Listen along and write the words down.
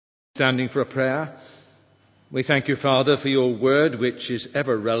standing for a prayer. We thank you, Father, for your word, which is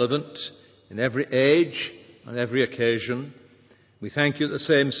ever relevant in every age and every occasion. We thank you that the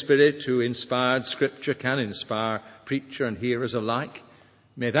same Spirit who inspired Scripture can inspire preacher and hearers alike.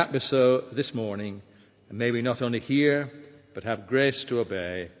 May that be so this morning, and may we not only hear, but have grace to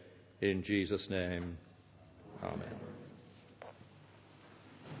obey. In Jesus' name, amen.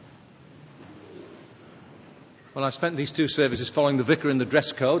 Well, I spent these two services following the vicar in the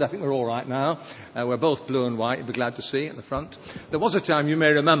dress code. I think we're all right now. We're both blue and white. You'll be glad to see at the front. There was a time, you may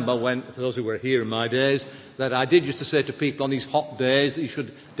remember, when, for those who were here in my days, that I did used to say to people on these hot days that you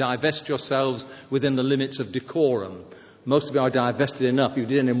should divest yourselves within the limits of decorum. Most of you are divested enough. If you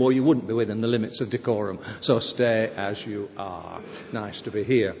did any more, you wouldn't be within the limits of decorum. So stay as you are. Nice to be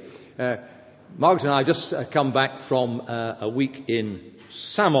here. Margaret and I just come back from a week in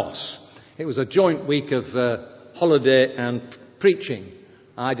Samos. It was a joint week of holiday and preaching.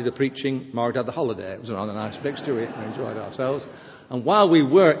 I did the preaching, Margaret had the holiday. It was a rather nice mixture. We enjoyed ourselves. And while we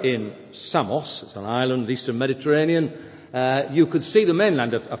were in Samos, it's an island, the eastern Mediterranean, you could see the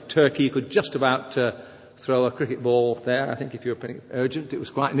mainland of Turkey. You could just about throw a cricket ball there. I think if you were pretty urgent, it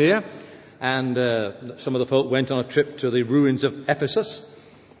was quite near. And some of the folk went on a trip to the ruins of Ephesus.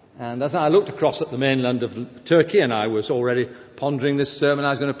 And as I looked across at the mainland of Turkey, and I was already pondering this sermon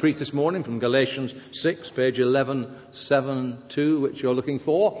I was going to preach this morning from Galatians 6, page 11:7-2, which you're looking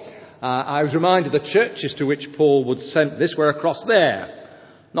for, I was reminded the churches to which Paul would send this were across there.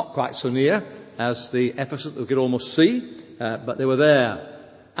 Not quite so near as the Ephesus that we could almost see, but they were there.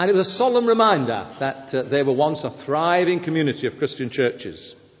 And it was a solemn reminder that they were once a thriving community of Christian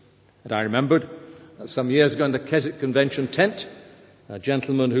churches. And I remembered that some years ago in the Keswick Convention tent, a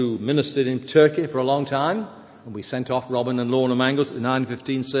gentleman who ministered in Turkey for a long time, and we sent off Robin and Lorna Mangles at the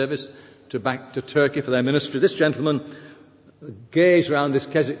 9:15 service back to Turkey for their ministry. This gentleman gazed around this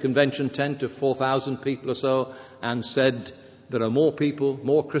Keswick Convention tent of 4,000 people or so and said, there are more people,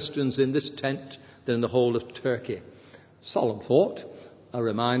 more Christians in this tent than in the whole of Turkey. Solemn thought, a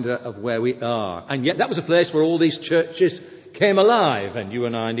reminder of where we are. And yet that was a place where all these churches came alive, and you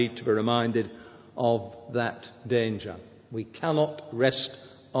and I need to be reminded of that danger. We cannot rest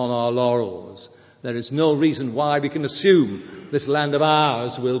on our laurels. There is no reason why we can assume this land of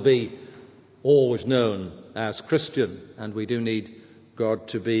ours will be always known as Christian, and we do need God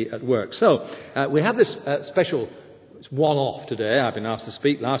to be at work. So, we have this special one-off today. I've been asked to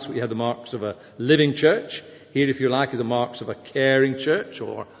speak. Last week we had the marks of a living church. Here, if you like, is the marks of a caring church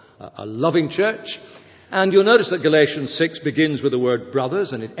or a loving church. And you'll notice that Galatians 6 begins with the word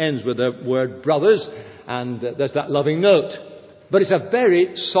brothers, and it ends with the word brothers. And there's that loving note. But it's a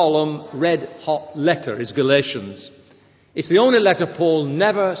very solemn, red-hot letter, is Galatians. It's the only letter Paul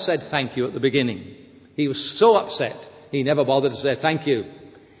never said thank you at the beginning. He was so upset, he never bothered to say thank you.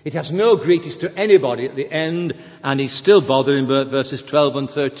 It has no greetings to anybody at the end, and he's still bothered in verses 12 and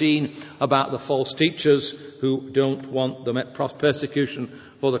 13 about the false teachers who don't want the persecution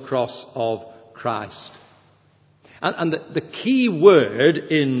for the cross of Christ. And the key word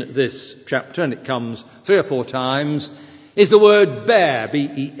in this chapter, and it comes 3 or 4 times, is the word bear,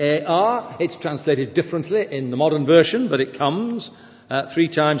 B-E-A-R. It's translated differently in the modern version, but it comes 3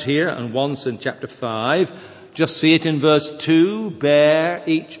 times here and once in chapter 5. Just see it in verse 2, bear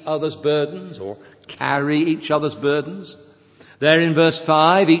each other's burdens, or carry each other's burdens. There in verse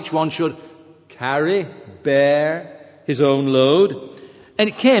 5, each one should bear his own load. And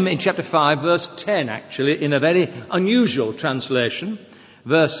it came in chapter 5, verse 10, actually, in a very unusual translation.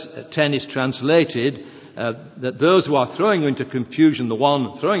 Verse 10 is translated that those who are throwing you into confusion, the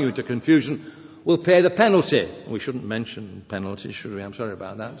one throwing you into confusion, will pay the penalty. We shouldn't mention penalty, should we? I'm sorry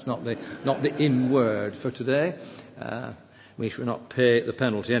about that. It's not the in word for today. We should not pay the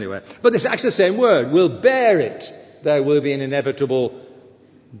penalty anyway. But it's actually the same word. We'll bear it. There will be an inevitable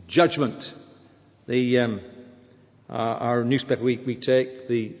judgment. Our newspaper we take,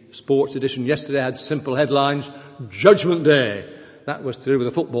 the sports edition yesterday, had simple headlines, Judgment Day. That was to do with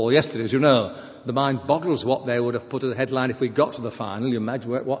the football yesterday, as you know. The mind boggles what they would have put as a headline if we got to the final. You imagine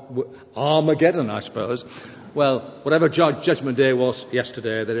what Armageddon, I suppose. Well, whatever Judgment Day was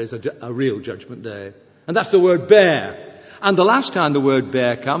yesterday, there is a real Judgment Day. And that's the word bear. And the last time the word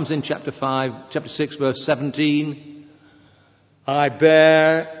bear comes in chapter 6, verse 17. I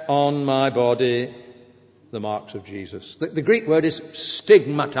bear on my body the marks of Jesus. The Greek word is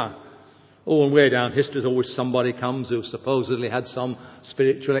stigmata. Oh, and way down history, there's always somebody comes who supposedly had some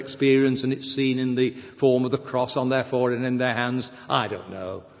spiritual experience, and it's seen in the form of the cross on their forehead and in their hands. I don't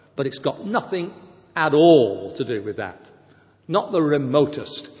know. But it's got nothing at all to do with that. Not the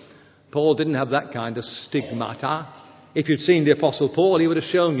remotest. Paul didn't have that kind of stigmata. if you'd seen the Apostle Paul, he would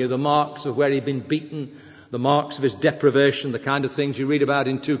have shown you the marks of where he'd been beaten, the marks of his deprivation, the kind of things you read about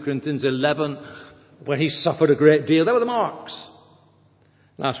in 2 Corinthians 11, when he suffered a great deal. They were the marks.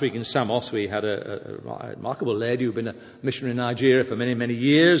 Last week in Samos, we had a remarkable lady who'd been a missionary in Nigeria for many, many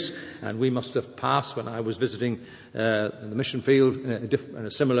years, and we must have passed when I was visiting the mission field in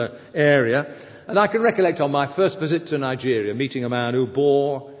a similar area. And I can recollect on my first visit to Nigeria, meeting a man who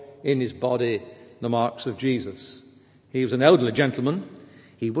bore in his body the marks of Jesus. He was an elderly gentleman.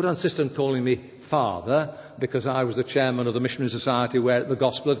 He would insist on calling me Father because I was the chairman of the missionary society where the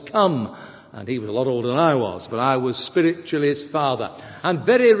gospel had come. And he was a lot older than I was, but I was spiritually his father. And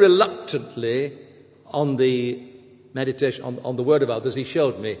very reluctantly, on the meditation, on the word of others, he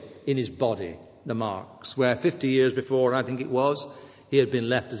showed me in his body the marks, where 50 years before, I think it was, he had been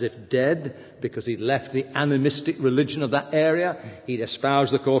left as if dead because he'd left the animistic religion of that area. He'd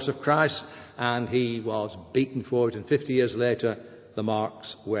espoused the cause of Christ, and he was beaten for it. And 50 years later, the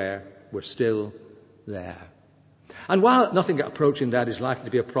marks were still there. And while nothing approaching that is likely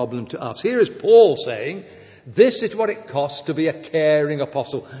to be a problem to us, here is Paul saying, this is what it costs to be a caring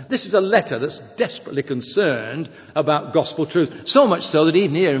apostle. This is a letter that's desperately concerned about gospel truth. So much so that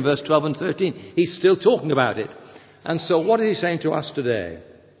even here in verse 12 and 13, he's still talking about it. And so what is he saying to us today?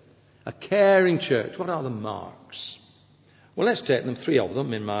 A caring church. What are the marks? Well, let's take them, 3 of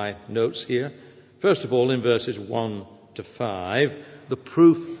them in my notes here. First of all, in verses 1 to 5, the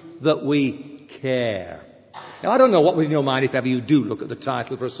proof that we care. Now, I don't know what was in your mind if ever you do look at the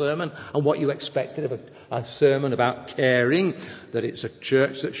title for a sermon and what you expected of a sermon about caring, that it's a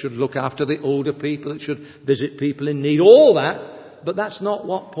church that should look after the older people, that should visit people in need, all that. But that's not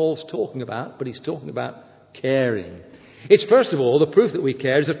what Paul's talking about, but he's talking about caring. It's first of all, the proof that we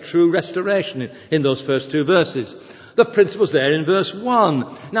care is a true restoration in those first 2 verses. The principle's there in verse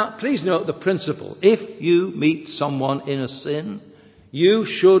 1. Now, please note the principle. If you meet someone in a sin, you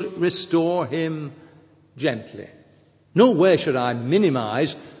should restore him gently. No way should I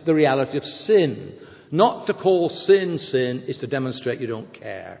minimize the reality of sin. Not to call sin sin is to demonstrate you don't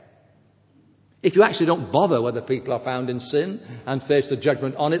care. If you actually don't bother whether people are found in sin and face the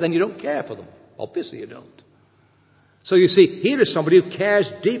judgment on it, then you don't care for them. Obviously you don't. So you see, here is somebody who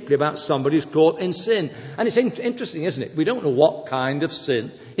cares deeply about somebody who's caught in sin. And it's interesting, isn't it? We don't know what kind of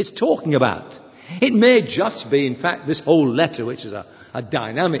sin it's talking about. It may just be, in fact, this whole letter, which is a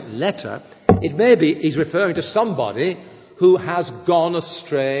dynamic letter, it may be he's referring to somebody who has gone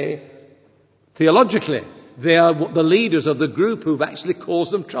astray theologically. They are the leaders of the group who've actually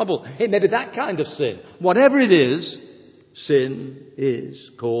caused them trouble. It may be that kind of sin. Whatever it is, sin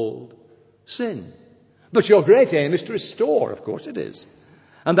is called sin. But your great aim is to restore, of course it is.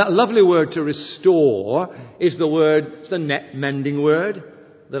 And that lovely word to restore is it's the net mending word,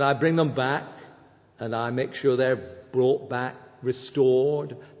 that I bring them back and I make sure they're brought back,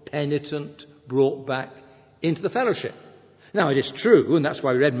 restored, penitent, brought back into the fellowship. Now it is true, and that's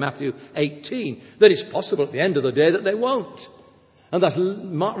why we read Matthew 18, that it's possible at the end of the day that they won't. And that's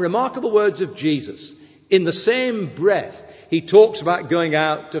remarkable words of Jesus. In the same breath, he talks about going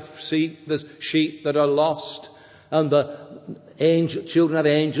out to seek the sheep that are lost, and the children have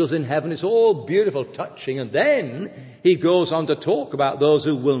angels in heaven. It's all beautiful, touching. And then he goes on to talk about those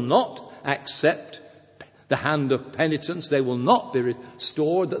who will not accept the hand of penitence. They will not be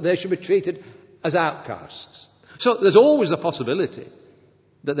restored, that they should be treated as outcasts. So there's always the possibility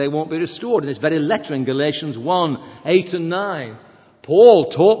that they won't be restored. In this very letter in Galatians 1, 8 and 9,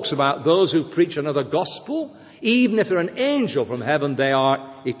 Paul talks about those who preach another gospel. Even if they're an angel from heaven, they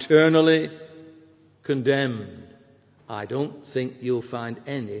are eternally condemned. I don't think you'll find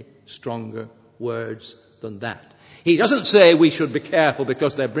any stronger words than that. He doesn't say we should be careful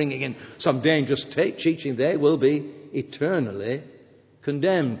because they're bringing in some dangerous teaching. They will be eternally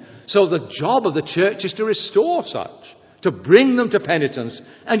condemned. So the job of the church is to restore such, to bring them to penitence.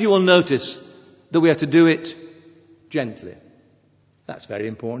 And you will notice that we have to do it gently. That's very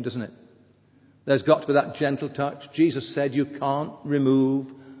important, isn't it? There's got to be that gentle touch. Jesus said you can't remove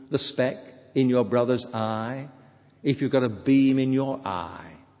the speck in your brother's eye if you've got a beam in your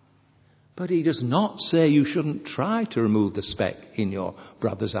eye. But he does not say you shouldn't try to remove the speck in your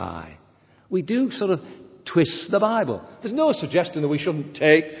brother's eye. We do sort of twist the Bible. There's no suggestion that we shouldn't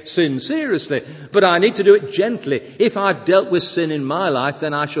take sin seriously. But I need to do it gently. If I've dealt with sin in my life,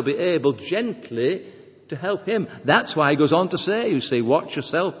 then I shall be able gently to help him. That's why he goes on to say, you see, watch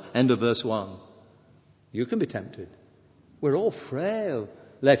yourself. End of verse 1. You can be tempted. We're all frail.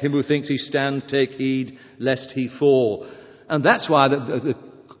 Let him who thinks he stands take heed lest he fall. And that's why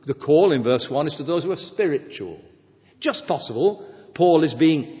the call in verse 1 is to those who are spiritual. Just possible, Paul is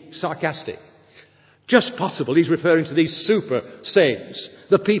being sarcastic. Just possible, he's referring to these super saints,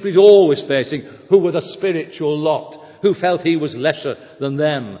 the people he's always facing, who were the spiritual lot, who felt he was lesser than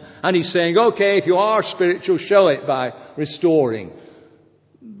them. And he's saying, okay, if you are spiritual, show it by restoring.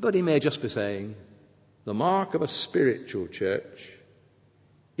 But he may just be saying, the mark of a spiritual church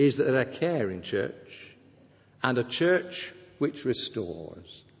is that they're a caring church and a church which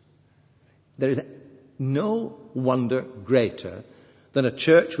restores. There is no wonder greater than a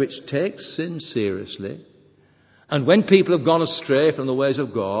church which takes sin seriously, and when people have gone astray from the ways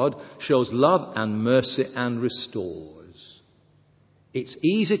of God, shows love and mercy and restores. It's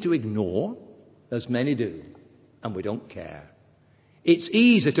easy to ignore, as many do, and we don't care. It's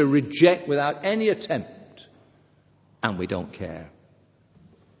easy to reject without any attempt, and we don't care.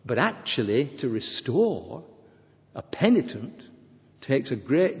 But actually, to restore a penitent takes a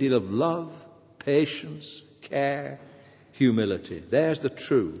great deal of love, patience, care, humility. There's the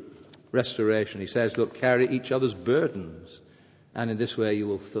true restoration. He says, look, carry each other's burdens, and in this way you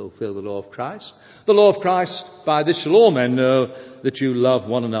will fulfill the law of Christ. The law of Christ, by this shall all men know that you love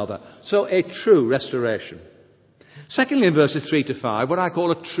one another. So a true restoration. Secondly, in verses 3 to 5, what I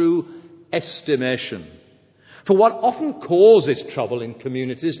call a true estimation. For what often causes trouble in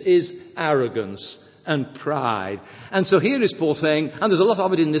communities is arrogance and pride. And so here is Paul saying, and there's a lot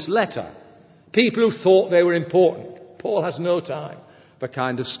of it in this letter, people who thought they were important. Paul has no time for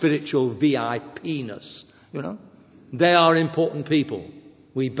kind of spiritual VIP-ness, you know. They are important people.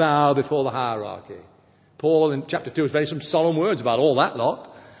 We bow before the hierarchy. Paul in chapter 2 has very some solemn words about all that lot.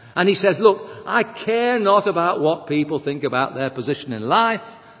 And he says, look, I care not about what people think about their position in life.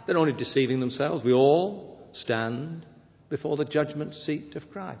 They're only deceiving themselves. We all stand before the judgment seat of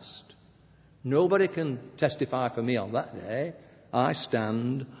Christ. Nobody can testify for me on that day. I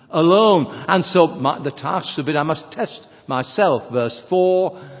stand alone. And so the task of it, I must test myself, verse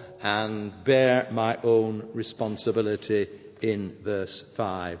 4, and bear my own responsibility in verse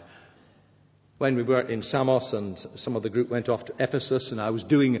 5. When we were in Samos and some of the group went off to Ephesus, and I was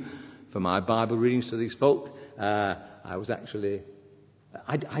doing, for my Bible readings to these folk, I was actually...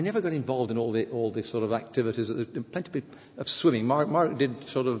 I never got involved in all the sort of activities. There's plenty of swimming. Mark did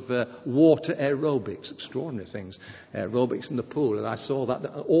sort of water aerobics, extraordinary things, aerobics in the pool, and I saw that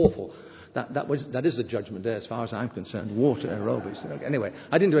awful. That is the judgment day as far as I'm concerned. Water aerobics. Anyway,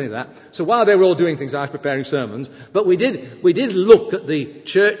 I didn't do any of that. So while they were all doing things, I was preparing sermons. But we did look at the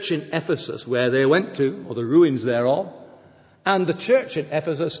church in Ephesus where they went to, or the ruins thereof. And the church in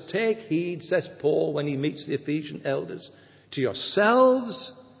Ephesus, take heed, says Paul when he meets the Ephesian elders, to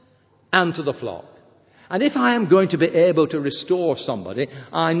yourselves and to the flock. And if I am going to be able to restore somebody,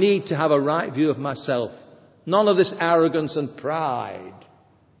 I need to have a right view of myself. None of this arrogance and pride.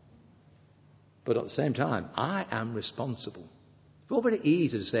 But at the same time, I am responsible. It's very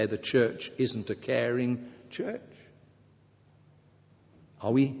easy to say the church isn't a caring church.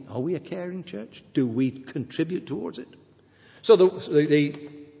 Are we a caring church? Do we contribute towards it? So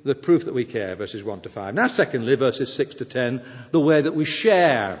the proof that we care, verses 1 to 5. Now, secondly, verses 6 to 10, the way that we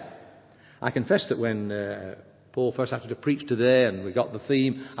share. I confess that when Paul first started to preach today and we got the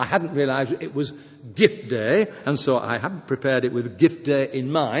theme, I hadn't realised it was gift day, and so I hadn't prepared it with gift day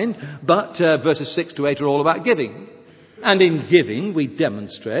in mind, but verses 6 to 8 are all about giving. And in giving, we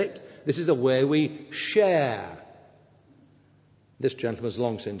demonstrate this is the way we share. This gentleman's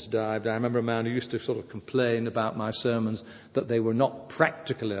long since died. I remember a man who used to sort of complain about my sermons that they were not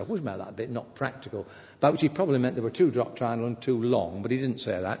practical enough. What was about that bit? Not practical. By which he probably meant they were too doctrinal and too long, but he didn't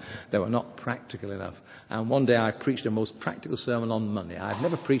say that. They were not practical enough. And one day I preached a most practical sermon on money. I've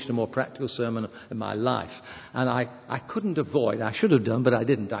never preached a more practical sermon in my life. And I couldn't avoid, I should have done, but I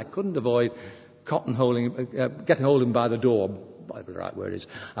didn't. I couldn't avoid getting hold of him by the door. Whatever the right word is.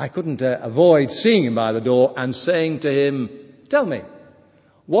 I couldn't avoid seeing him by the door and saying to him, tell me,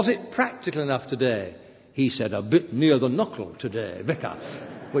 was it practical enough today? He said, a bit near the knuckle today, vicar.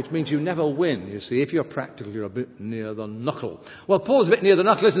 Which means you never win, you see. If you're practical, you're a bit near the knuckle. Well, Paul's a bit near the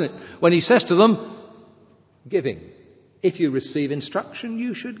knuckle, isn't it? When he says to them, giving. If you receive instruction,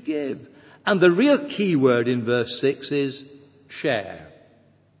 you should give. And the real key word in verse 6 is share.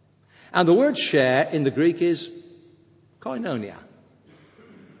 And the word share in the Greek is koinonia.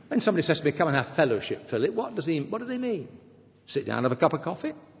 When somebody says to me, come and have fellowship, Philip, what do they mean? Sit down, have a cup of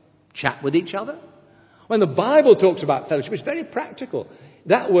coffee, chat with each other. When the Bible talks about fellowship, it's very practical.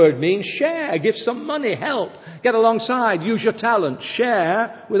 That word means share, give some money, help, get alongside, use your talent,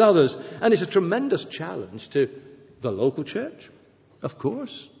 share with others. And it's a tremendous challenge to the local church, of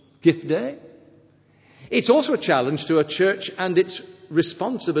course, gift day. It's also a challenge to a church and its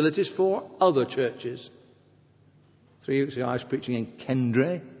responsibilities for other churches. 3 weeks ago I was preaching in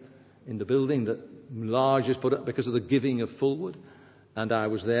Kendre, in the building that largest put up because of the giving of Fulwood. And I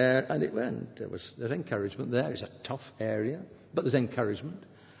was there, and there's encouragement there. It's a tough area, but there's encouragement.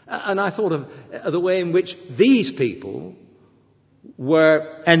 And I thought of the way in which these people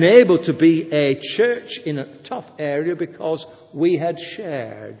were enabled to be a church in a tough area because we had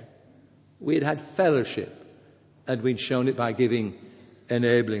shared. We had had fellowship, and we'd shown it by giving,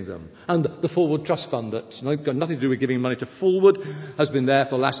 enabling them. And the Fulwood Trust Fund, that's got nothing to do with giving money to Fulwood, has been there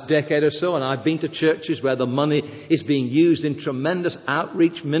for the last decade or so, and I've been to churches where the money is being used in tremendous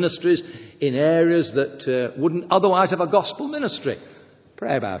outreach ministries in areas that wouldn't otherwise have a gospel ministry.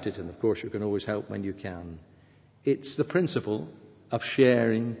 Pray about it, and of course you can always help when you can. It's the principle of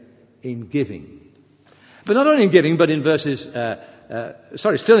sharing in giving. But not only in giving, but in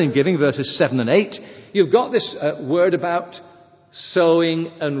still in giving, verses 7 and 8, you've got this word about sowing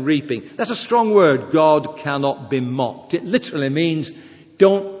and reaping. That's a strong word. God cannot be mocked. It literally means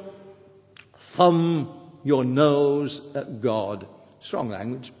don't thumb your nose at God. Strong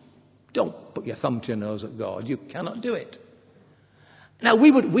language. Don't put your thumb to your nose at God. You cannot do it. Now,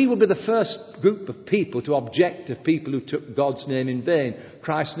 we would be the first group of people to object to people who took God's name in vain,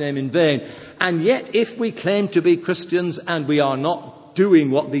 Christ's name in vain. And yet, if we claim to be Christians and we are not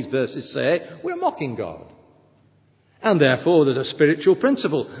doing what these verses say, we're mocking God. And therefore, there's a spiritual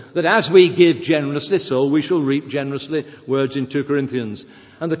principle that as we give generously, so we shall reap generously, words in 2 Corinthians.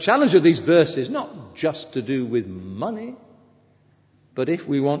 And the challenge of these verses, not just to do with money, but if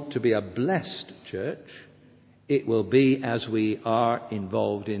we want to be a blessed church, it will be as we are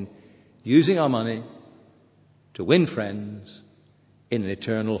involved in using our money to win friends in an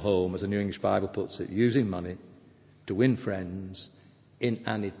eternal home, as the New English Bible puts it, using money to win friends in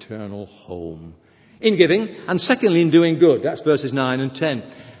an eternal home. In giving, and secondly in doing good. That's verses 9 and 10.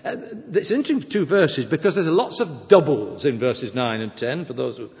 It's interesting two verses because there's lots of doubles in verses 9 and 10 for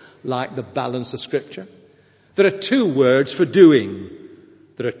those who like the balance of Scripture. There are 2 words for doing.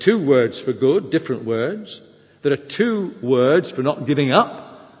 There are 2 words for good, different words. There are 2 words for not giving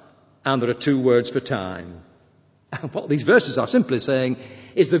up, and there are 2 words for time. And what these verses are simply saying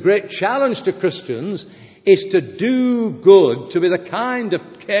is the great challenge to Christians is to do good, to be the kind of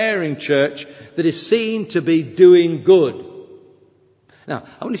caring church that is seen to be doing good. Now,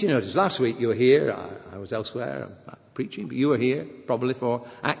 I wonder if you noticed, last week you were here, I was elsewhere preaching, but you were here probably for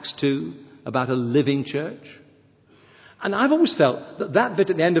Acts 2, about a living church. And I've always felt that bit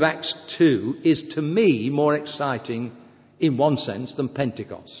at the end of Acts 2 is, to me, more exciting in one sense than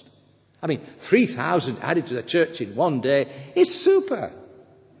Pentecost. I mean, 3,000 added to the church in one day is super.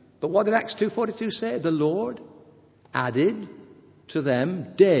 But what did Acts 2:42 say? The Lord added to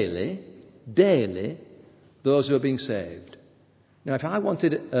them daily, those who are being saved. Now, if I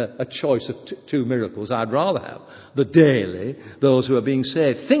wanted a choice of 2 miracles, I'd rather have the daily, those who are being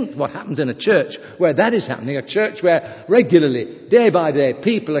saved. Think what happens in a church where that is happening, a church where regularly, day by day,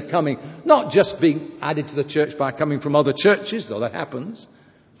 people are coming, not just being added to the church by coming from other churches, though that happens,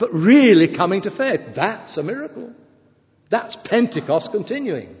 but really coming to faith. That's a miracle. That's Pentecost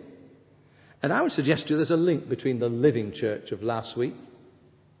continuing. And I would suggest to you there's a link between the living church of last week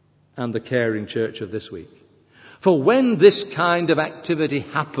and the caring church of this week. For when this kind of activity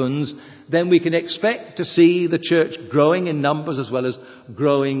happens, then we can expect to see the church growing in numbers as well as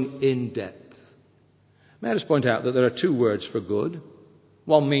growing in depth. May I just point out that there are 2 words for good.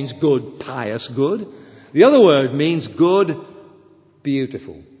 One means good, pious good. The other word means good,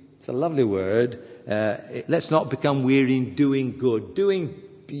 beautiful. It's a lovely word. Let's not become weary in doing good, doing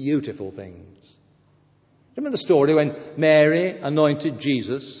beautiful things. Remember the story when Mary anointed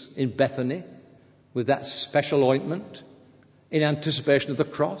Jesus in Bethany with that special ointment in anticipation of the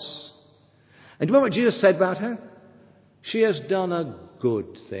cross? And do you remember what Jesus said about her? She has done a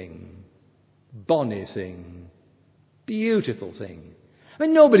good thing, bonny thing, beautiful thing. I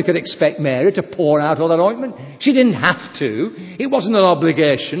mean, nobody could expect Mary to pour out all that ointment. She didn't have to. It wasn't an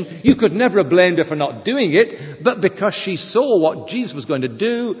obligation. You could never have blamed her for not doing it. But because she saw what Jesus was going to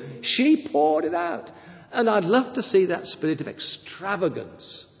do, she poured it out. And I'd love to see that spirit of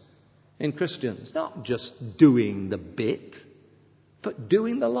extravagance in Christians. Not just doing the bit, but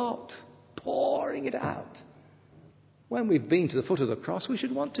doing the lot. Pouring it out. When we've been to the foot of the cross, we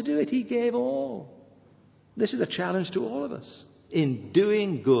should want to do it. He gave all. This is a challenge to all of us in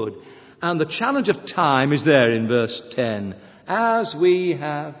doing good. And the challenge of time is there in verse 10. As we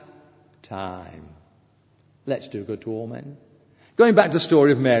have time. Let's do good to all men. Going back to the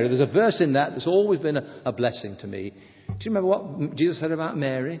story of Mary, there's a verse in that that's always been a blessing to me. Do you remember what Jesus said about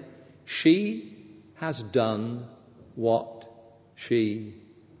Mary? She has done what she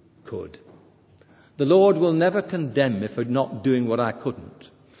could. The Lord will never condemn me for not doing what I couldn't.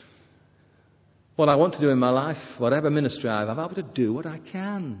 what I want to do in my life, whatever ministry I have, I'm able to do what I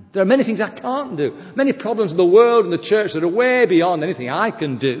can. There are many things I can't do. Many problems in the world and the church that are way beyond anything I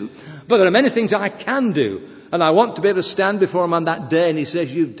can do. But there are many things I can do. And I want to be able to stand before him on that day and he says,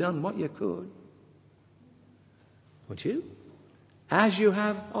 you've done what you could. Won't you? As you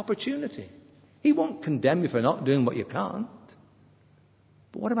have opportunity. He won't condemn you for not doing what you can't.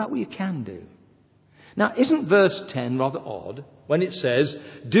 But what about what you can do? Now, isn't verse 10 rather odd when it says,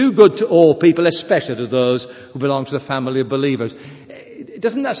 do good to all people, especially to those who belong to the family of believers?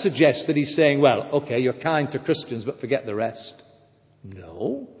 Doesn't that suggest that he's saying, well, okay, you're kind to Christians, but forget the rest?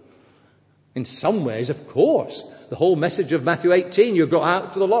 No. In some ways, of course. The whole message of Matthew 18, you go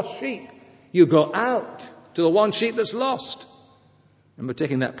out to the lost sheep. You go out to the one sheep that's lost. And we're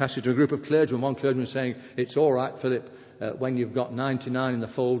taking that passage to a group of clergymen. One clergyman saying, it's all right, Philip, when you've got 99 in the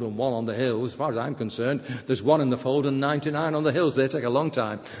fold and one on the hills. As far as I'm concerned, there's one in the fold and 99 on the hills. They take a long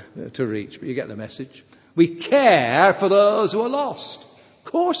time to reach, but you get the message. We care for those who are lost.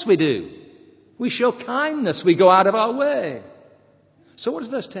 Of course we do. We show kindness. We go out of our way. So what does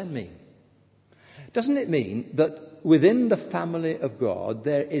verse 10 mean? Doesn't it mean that within the family of God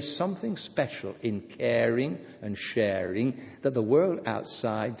there is something special in caring and sharing that the world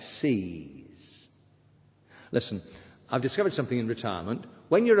outside sees? Listen, I've discovered something in retirement.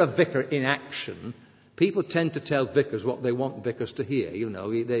 When you're a vicar in action, people tend to tell vicars what they want vicars to hear. You know,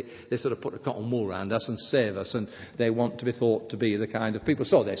 they sort of put a cotton wool around us and save us, and they want to be thought to be the kind of people.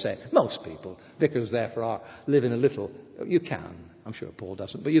 So they say, most people. Vicars, therefore, are live in a little... You can. I'm sure Paul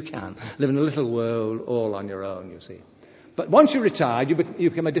doesn't, but you can. Live in a little world all on your own, you see. But once you're retired, you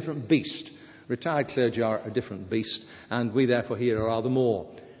become a different beast. Retired clergy are a different beast, and we therefore here are rather more.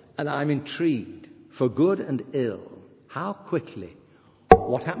 And I'm intrigued, for good and ill, how quickly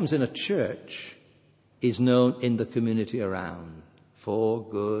what happens in a church is known in the community around, for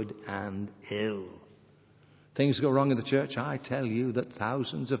good and ill. Things go wrong in the church. I tell you that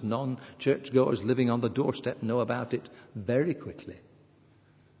thousands of non-churchgoers living on the doorstep know about it very quickly.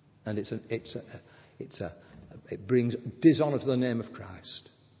 And it brings dishonour to the name of Christ.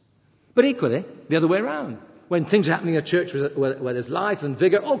 But equally, the other way around. When things are happening in a church where there's life and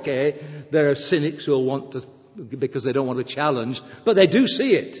vigour, okay, there are cynics who will want to, because they don't want to challenge, but they do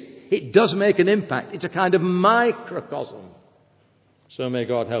see it. It does make an impact. It's a kind of microcosm. So may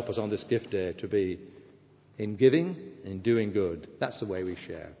God help us on this gift day to be in giving, in doing good. That's the way we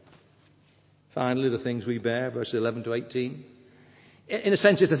share. Finally, the things we bear, verses 11 to 18. In a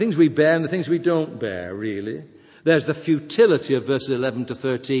sense, it's the things we bear and the things we don't bear, really. There's the futility of verses 11 to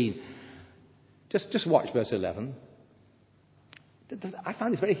 13. Just watch verse 11. I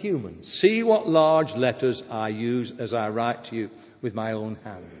find this very human. See what large letters I use as I write to you with my own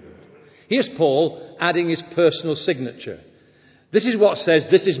hand. Here's Paul adding his personal signature. This is what says,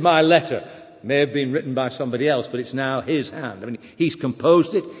 this is my letter. May have been written by somebody else, but it's now his hand. I mean, he's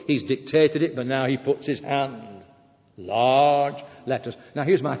composed it, he's dictated it, but now he puts his hand. Large letters. Now,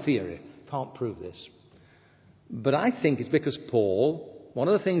 here's my theory. Can't prove this. But I think it's because Paul, one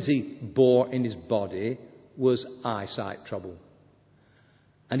of the things he bore in his body was eyesight trouble.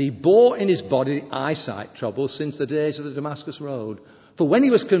 And he bore in his body eyesight trouble since the days of the Damascus Road. For when he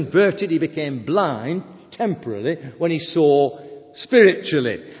was converted, he became blind temporarily when he saw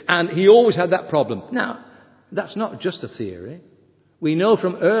spiritually. And he always had that problem. Now, that's not just a theory. We know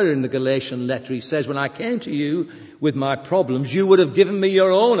from earlier in the Galatian letter, he says, when I came to you with my problems, you would have given me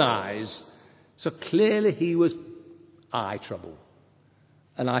your own eyes. So clearly he was eye trouble.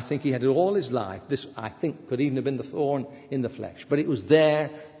 And I think he had it all his life. This, I think, could even have been the thorn in the flesh. But it was there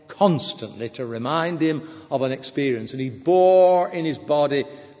constantly to remind him of an experience. And he bore in his body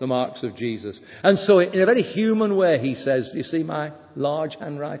the marks of Jesus. And so in a very human way, he says, you see my large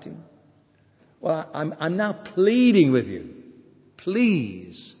handwriting? Well, I'm now pleading with you.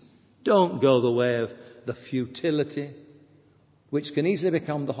 Please don't go the way of the futility, which can easily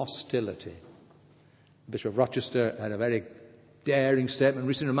become the hostility. Bishop of Rochester had a very daring statement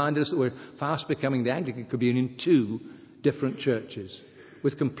recently reminded us that we're fast becoming the Anglican Communion two different churches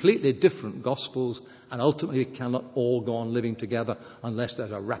with completely different gospels, and ultimately we cannot all go on living together unless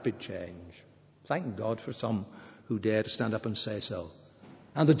there's a rapid change. Thank God for some who dare to stand up and say so.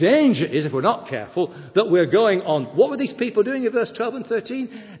 And the danger is, if we're not careful, that we're going on. What were these people doing in verse 12 and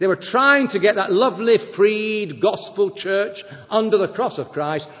 13? They were trying to get that lovely, freed gospel church under the cross of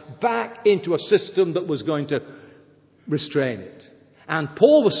Christ back into a system that was going to restrain it. And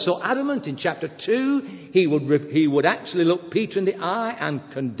Paul was so adamant in chapter 2, he would actually look Peter in the eye and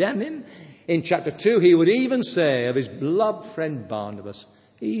condemn him. In chapter 2, he would even say of his beloved friend Barnabas,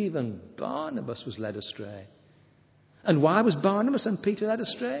 even Barnabas was led astray. And why was Barnabas and Peter led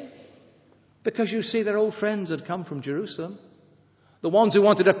astray? Because you see, their old friends had come from Jerusalem. The ones who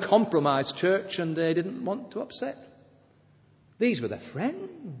wanted a compromised church and they didn't want to upset. These were their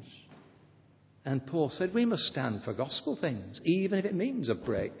friends. And Paul said, we must stand for gospel things, even if it means a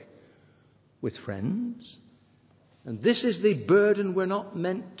break with friends. And this is the burden we're not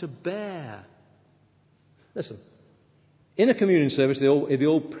meant to bear. Listen, in a communion service, the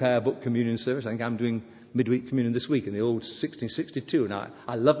old prayer book communion service, I think I'm doing midweek communion this week in the old 1662. And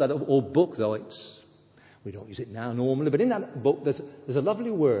I love that old book, though. We don't use it now normally, but in that book there's a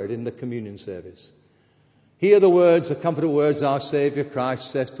lovely word in the communion service. Hear the words, the comfortable words our Saviour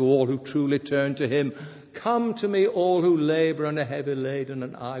Christ says to all who truly turn to him, come to me all who labour and are heavy laden,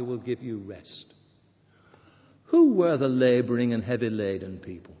 and I will give you rest. Who were the labouring and heavy laden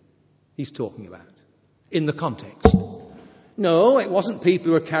people he's talking about in the context? No, it wasn't people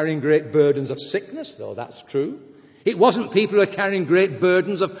who were carrying great burdens of sickness, though that's true. It wasn't people who were carrying great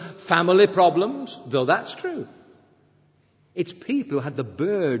burdens of family problems, though that's true. It's people who had the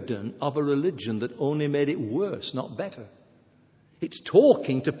burden of a religion that only made it worse, not better. It's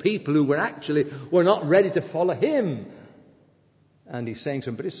talking to people who were not ready to follow him. And he's saying to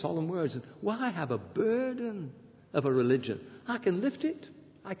them pretty solemn words, why have a burden of a religion? I can lift it.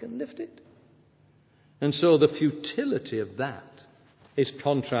 I can lift it. And so the futility of that is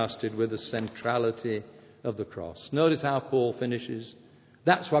contrasted with the centrality of the cross. Notice how Paul finishes.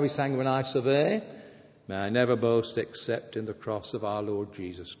 That's why we sang, when I survey, may I never boast except in the cross of our Lord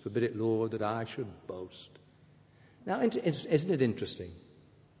Jesus. Forbid it, Lord, that I should boast. Now, isn't it interesting?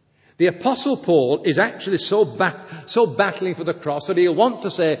 The Apostle Paul is actually so battling for the cross that he'll want to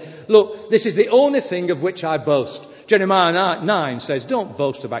say, look, this is the only thing of which I boast. Jeremiah 9 says, don't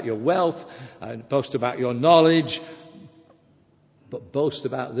boast about your wealth, boast about your knowledge, but boast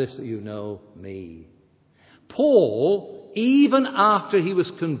about this, that you know me. Paul, even after he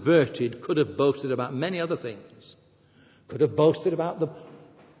was converted, could have boasted about many other things. Could have boasted about the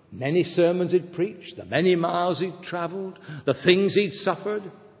many sermons he'd preached, the many miles he'd travelled, the things he'd suffered.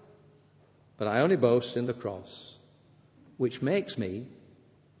 But I only boast in the cross, which makes me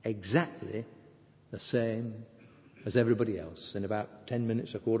exactly the same as everybody else. In about 10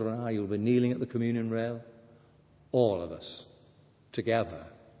 minutes, a quarter of an hour, you'll be kneeling at the communion rail. All of us, together,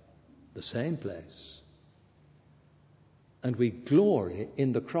 the same place. And we glory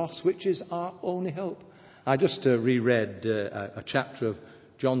in the cross, which is our only hope. I just reread a chapter of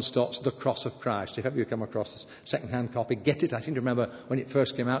John Stott's The Cross of Christ. If ever you come across this second-hand copy, get it. I seem to remember when it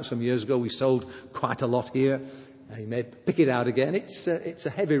first came out some years ago, we sold quite a lot here. You may pick it out again. It's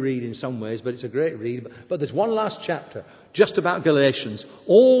a heavy read in some ways, but it's a great read. But there's one last chapter just about Galatians.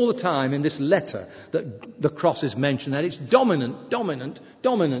 All the time in this letter that the cross is mentioned, and it's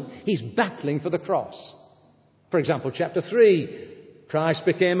dominant. He's battling for the cross. For example, chapter 3, Christ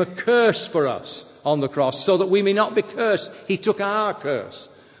became a curse for us on the cross so that we may not be cursed. He took our curse.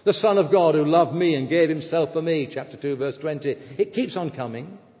 The Son of God who loved me and gave himself for me, chapter 2, verse 20. It keeps on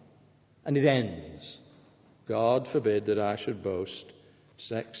coming, and it ends. God forbid that I should boast,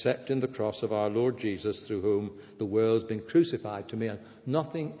 except in the cross of our Lord Jesus, through whom the world's been crucified to me, and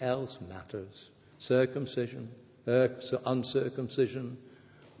nothing else matters. Circumcision, uncircumcision,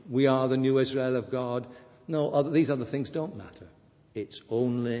 we are the new Israel of God. No, these other things don't matter. It's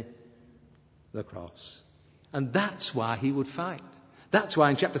only the cross. And that's why he would fight. That's why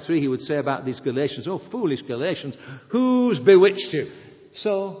in chapter 3 he would say about these Galatians, oh, foolish Galatians, who's bewitched you?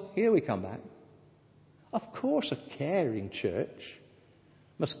 So here we come back. Of course a caring church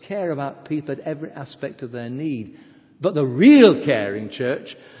must care about people at every aspect of their need. But the real caring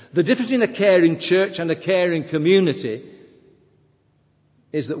church, the difference between a caring church and a caring community,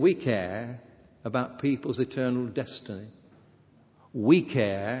 is that we care about people's eternal destiny. We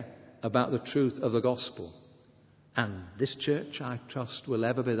care about the truth of the gospel. And this church, I trust, will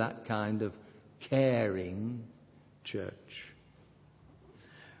ever be that kind of caring church.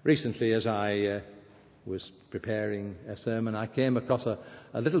 Recently, as I was preparing a sermon, I came across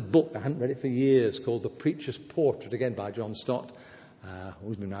a little book, I hadn't read it for years, called The Preacher's Portrait, again by John Stott,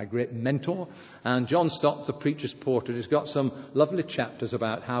 who's been my great mentor. And John Stott, The Preacher's Portrait, has got some lovely chapters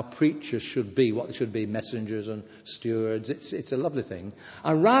about how preachers should be, what they should be, messengers and stewards. It's a lovely thing.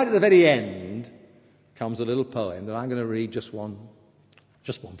 And right at the very end comes a little poem that I'm going to read, just one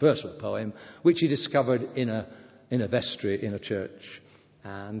verse of the poem, which he discovered in a vestry in a church.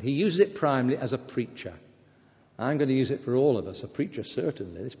 And he uses it primarily as a preacher. I'm going to use it for all of us. A preacher,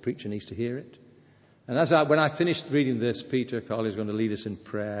 certainly. This preacher needs to hear it. And when I finish reading this, Peter Colley is going to lead us in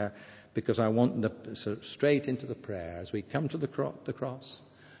prayer, because I want straight into the prayer as we come to the cross,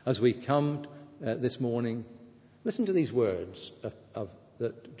 as we come this morning. Listen to these words of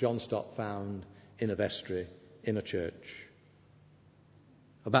that John Stott found in a vestry in a church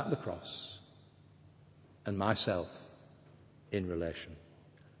about the cross and myself in relation.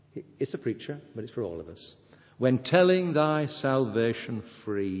 It's a preacher, but it's for all of us. When telling thy salvation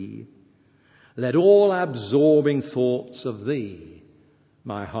free, let all absorbing thoughts of thee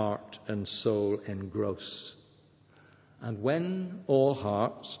my heart and soul engross. And when all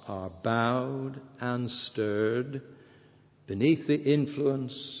hearts are bowed and stirred beneath the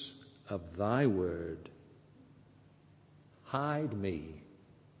influence of thy word, hide me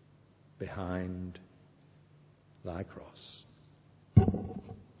behind thy cross.